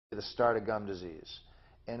the start of gum disease.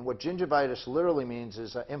 And what gingivitis literally means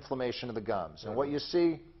is inflammation of the gums. And what you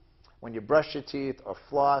see when you brush your teeth or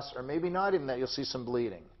floss, or maybe not even that, you'll see some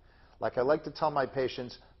bleeding. Like I like to tell my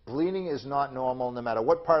patients, bleeding is not normal no matter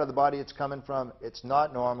what part of the body it's coming from. It's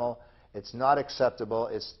not normal. It's not acceptable,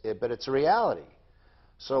 but it's a reality.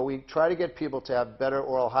 So we try to get people to have better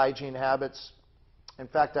oral hygiene habits. In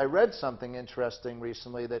fact, I read something interesting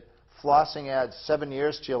recently that flossing adds 7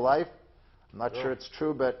 years to your life. I'm not sure it's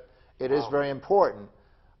true, but it is very important.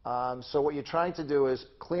 So what you're trying to do is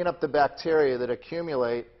clean up the bacteria that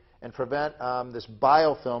accumulate and prevent this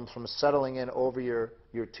biofilm from settling in over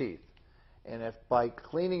your teeth. And if by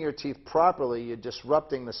cleaning your teeth properly, you're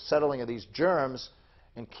disrupting the settling of these germs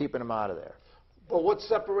and keeping them out of there. But what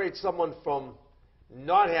separates someone from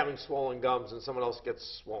not having swollen gums and someone else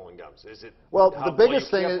gets swollen gums? Is it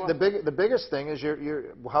the biggest thing is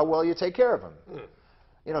how well you take care of them.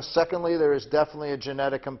 You know, secondly, there is definitely a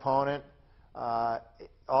genetic component.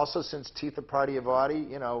 Also, since teeth are part of your body,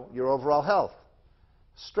 you know, your overall health,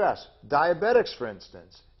 stress. Diabetics, for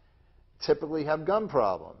instance, typically have gum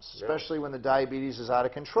problems, especially when the diabetes is out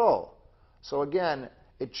of control. So again,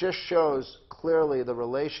 it just shows clearly the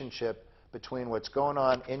relationship between what's going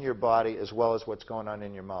on in your body as well as what's going on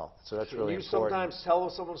in your mouth. So that's really important. Can you sometimes tell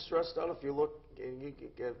if someone's stressed out if you look and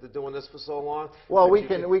they're doing this for so long? Well, we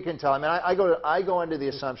can tell. I mean, I go under the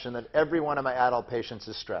assumption that every one of my adult patients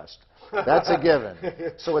is stressed. That's a given.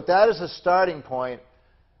 So with that as a starting point,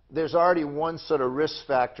 there's already one sort of risk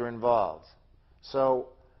factor involved. So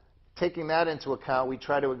taking that into account, we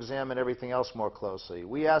try to examine everything else more closely.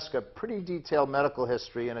 We ask a pretty detailed medical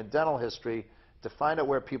history and a dental history to find out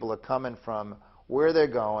where people are coming from, where they're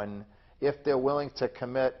going, if they're willing to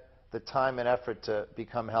commit the time and effort to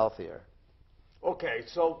become healthier. Okay,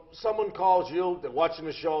 so someone calls you, they're watching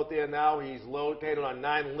the show out there now, he's located on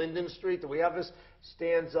 9 Linden Street. Do we have this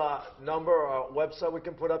Stan's number or website we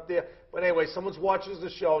can put up there? But anyway, someone's watching the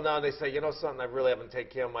show now and they say, you know something, I really haven't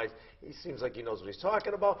taken care of my, he seems like he knows what he's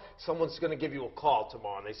talking about. Someone's going to give you a call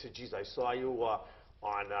tomorrow and they say, geez, I saw you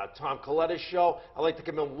on Tom Colletta's show. I'd like to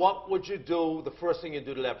come in. What would you do, the first thing you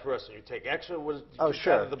do to that person? You take extra?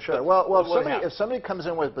 Sure. Well, if somebody comes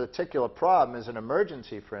in with a particular problem, as an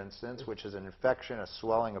emergency, for instance, which is an infection, a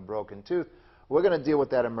swelling, a broken tooth, we're going to deal with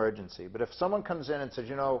that emergency. But if someone comes in and says,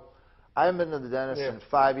 you know, I haven't been to the dentist in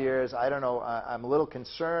 5 years, I don't know, I'm a little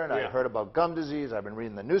concerned, I heard about gum disease, I've been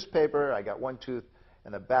reading the newspaper, I got one tooth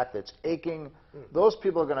in the back that's aching, those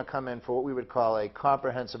people are going to come in for what we would call a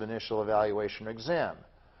comprehensive initial evaluation or exam.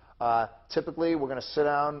 Typically, we're going to sit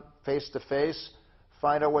down face-to-face,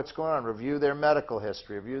 find out what's going on, review their medical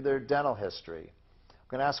history, review their dental history.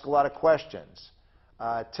 We're going to ask a lot of questions.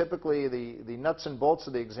 Typically, the nuts and bolts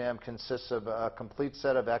of the exam consists of a complete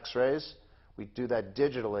set of x-rays. We do that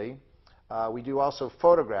digitally. We do also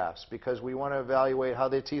photographs because we want to evaluate how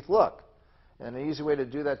their teeth look. And an easy way to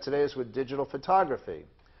do that today is with digital photography.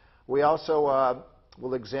 We also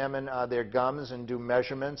will examine their gums and do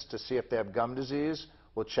measurements to see if they have gum disease.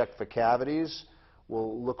 We'll check for cavities.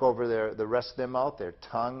 We'll look over the rest of their mouth, their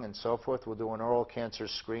tongue, and so forth. We'll do an oral cancer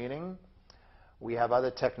screening. We have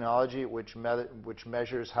other technology which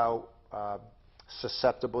measures how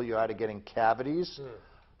susceptible you are to getting cavities.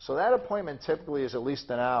 So that appointment typically is at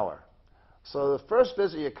least an hour. So the first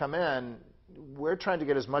visit you come in, we're trying to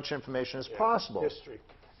get as much information as possible. History.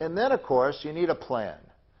 And then, of course, you need a plan.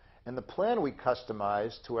 And the plan we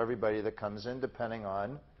customize to everybody that comes in depending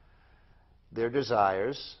on their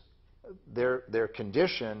desires, their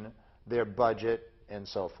condition, their budget, and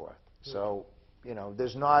so forth. So, you know,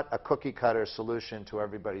 there's not a cookie-cutter solution to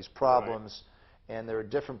everybody's problems, and there are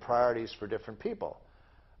different priorities for different people.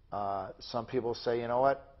 Some people say, you know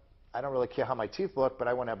what, I don't really care how my teeth look, but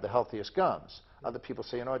I want to have the healthiest gums. Other people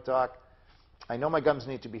say, you know what, Doc, I know my gums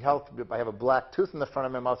need to be healthy, but if I have a black tooth in the front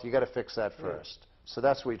of my mouth, you got to fix that first. So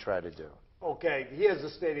that's what we try to do. Okay, here's the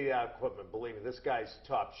state-of-the-art equipment. Believe me, this guy's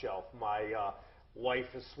top shelf. My wife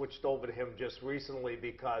has switched over to him just recently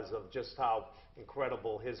because of just how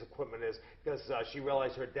incredible his equipment is. Because she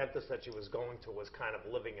realized her dentist that she was going to was kind of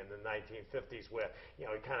living in the 1950s, where you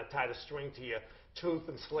know he kind of tied a string to your tooth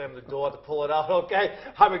and slammed the door to pull it out. Okay,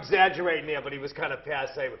 I'm exaggerating there, but he was kind of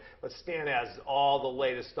passe. But Stan has all the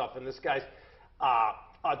latest stuff, and this guy's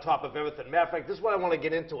on top of everything. Matter of fact, this is what I want to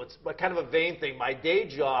get into. It's kind of a vain thing. My day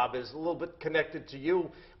job is a little bit connected to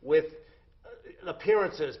you with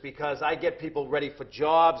appearances, because I get people ready for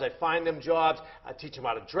jobs. I find them jobs. I teach them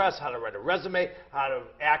how to dress, how to write a resume, how to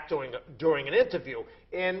act during an interview.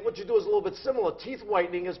 And what you do is a little bit similar. Teeth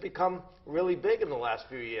whitening has become really big in the last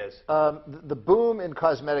few years. The boom in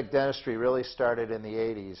cosmetic dentistry really started in the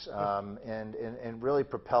 80s and really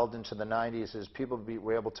propelled into the 90s as people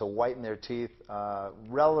were able to whiten their teeth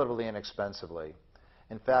relatively inexpensively.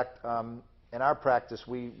 In fact, in our practice,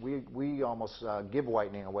 we almost give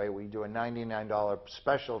whitening away. We do a $99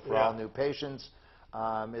 special for all new patients.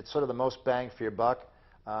 It's sort of the most bang for your buck.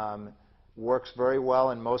 Works very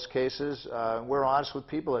well in most cases. We're honest with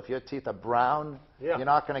people. If your teeth are brown, you're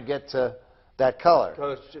not going to get to that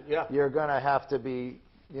color. You're going to have to be,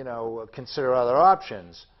 consider other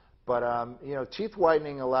options. But, teeth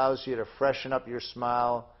whitening allows you to freshen up your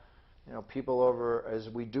smile. People as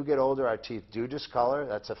we do get older, our teeth do discolor.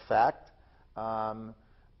 That's a fact.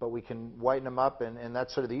 But we can whiten them up, and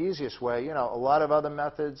that's sort of the easiest way. A lot of other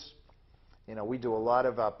methods, we do a lot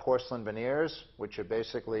of porcelain veneers, which are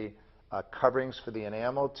basically coverings for the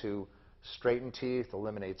enamel to straighten teeth,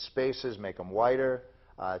 eliminate spaces, make them whiter.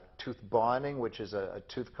 Tooth bonding, which is a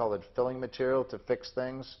tooth-colored filling material to fix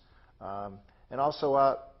things. And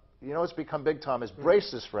also, what's become big, Tom, is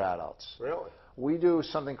braces for adults. Really? We do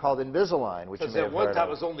something called Invisalign, which you may have heard of. One time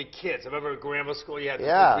it was only kids. I remember in grammar school you had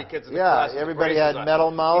 3 kids in the class. Everybody had metal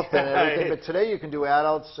mouth and everything. But today you can do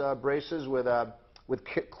adults braces with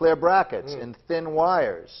clear brackets and thin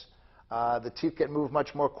wires. The teeth get moved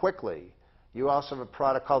much more quickly. You also have a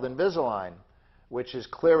product called Invisalign, which is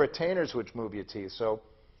clear retainers which move your teeth. So,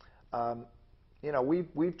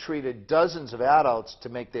 we've treated dozens of adults to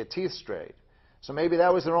make their teeth straight. So maybe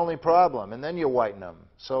that was their only problem, and then you whiten them.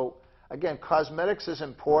 So, again, cosmetics is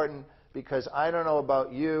important because I don't know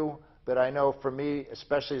about you, but I know for me,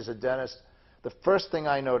 especially as a dentist, the first thing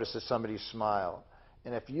I notice is somebody's smile.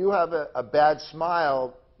 And if you have a bad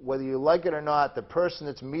smile, whether you like it or not, the person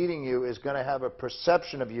that's meeting you is going to have a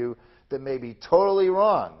perception of you that may be totally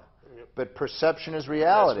wrong. But perception is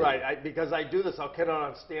reality. That's right. Because I do this. I'll get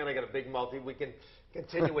on Stan. I got a big mouth. We can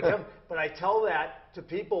continue with him. But I tell that to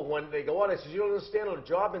people when they go on. I says, you don't understand, on a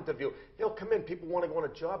job interview, they'll come in. People want to go on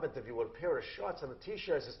a job interview with a pair of shorts and a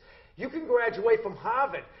T-shirt. I says, you can graduate from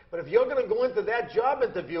Harvard, but if you're going to go into that job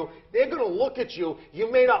interview, they're going to look at you.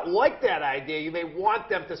 You may not like that idea. You may want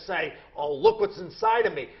them to say, oh, look what's inside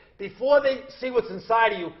of me. Before they see what's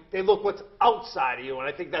inside of you, they look what's outside of you. And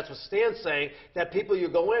I think that's what Stan's saying, that people, you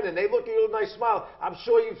go in and they look at you with a nice smile. I'm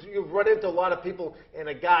sure you've run into a lot of people, and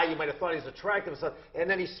a guy, you might have thought he was attractive and stuff, and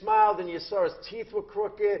then he smiled and you saw his teeth were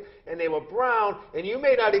crooked and they were brown, and you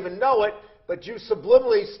may not even know it, but you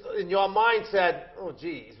subliminally, in your mind, said, oh,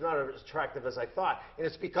 gee, he's not as attractive as I thought. And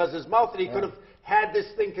it's because his mouth, that he could have had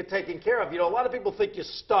this thing taken care of. A lot of people think you're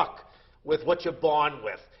stuck with what you're born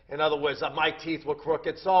with. In other words, my teeth were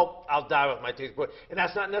crooked, so I'll die with my teeth crooked. And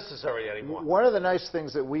that's not necessary anymore. One of the nice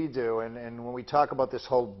things that we do, and when we talk about this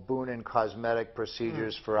whole boon in cosmetic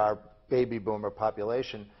procedures for our baby boomer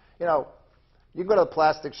population, you can go to the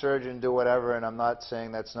plastic surgeon and do whatever, and I'm not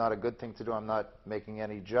saying that's not a good thing to do. I'm not making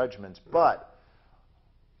any judgments. But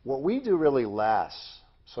what we do really lasts.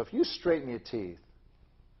 So if you straighten your teeth,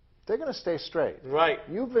 they're going to stay straight. Right.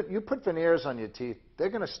 You put veneers on your teeth, they're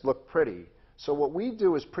going to look pretty. So what we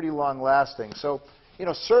do is pretty long-lasting. So,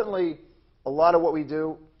 certainly a lot of what we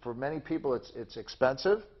do, for many people, it's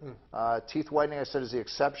expensive. Teeth whitening, I said, is the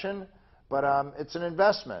exception, but it's an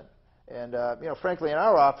investment. And, frankly, in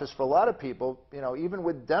our office, for a lot of people, even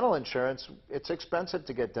with dental insurance, it's expensive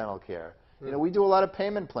to get dental care. We do a lot of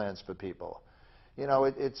payment plans for people.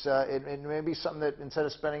 It may be something that instead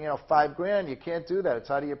of spending, $5 grand, you can't do that.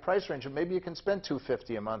 It's out of your price range. Or maybe you can spend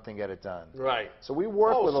 $250 a month and get it done. Right. So we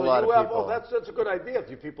work with a lot of people. Oh, that's a good idea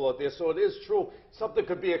for you people out there. So it is true. Something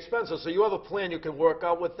could be expensive. So you have a plan you can work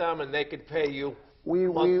out with them, and they could pay you. We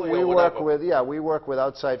work with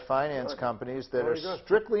outside finance companies that are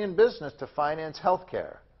strictly in business to finance health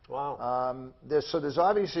care. Wow. So there's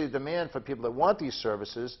obviously a demand for people that want these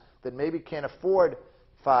services that maybe can't afford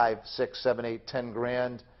 5, 6, 7, 8, 10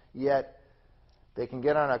 grand, yet they can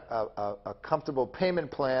get on a comfortable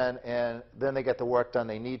payment plan, and then they get the work done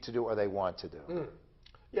they need to do or they want to do.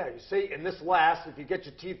 Yeah, you see, and this lasts. If you get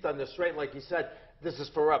your teeth done this straight, like you said, this is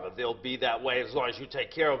forever. They'll be that way as long as you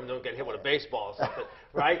take care of them and don't get hit with a baseball or something,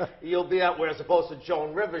 right? You'll be that way, as opposed to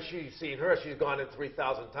Joan Rivers. She's seen her. She's gone in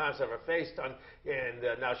 3,000 times to have her face done, and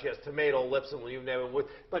now she has tomato lips, and you never would.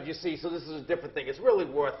 But you see, so this is a different thing. It's really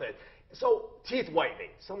worth it. So, teeth whitening.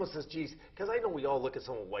 Someone says, geez, because I know we all look at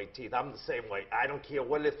someone with white teeth. I'm the same way. I don't care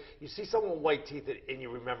what it is. You see someone with white teeth and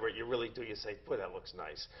you remember it, you really do. You say, boy, that looks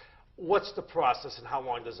nice. What's the process and how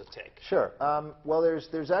long does it take? Sure. Well,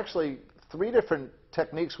 there's actually 3 different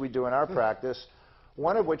techniques we do in our practice,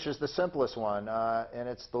 one of which is the simplest one, and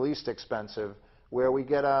it's the least expensive, where we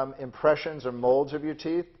get impressions or molds of your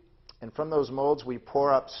teeth, and from those molds we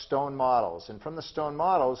pour up stone models. And from the stone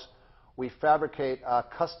models, we fabricate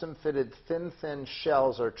custom-fitted thin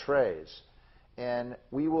shells or trays. And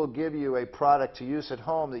we will give you a product to use at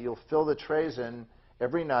home that you'll fill the trays in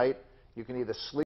every night. You can either sleep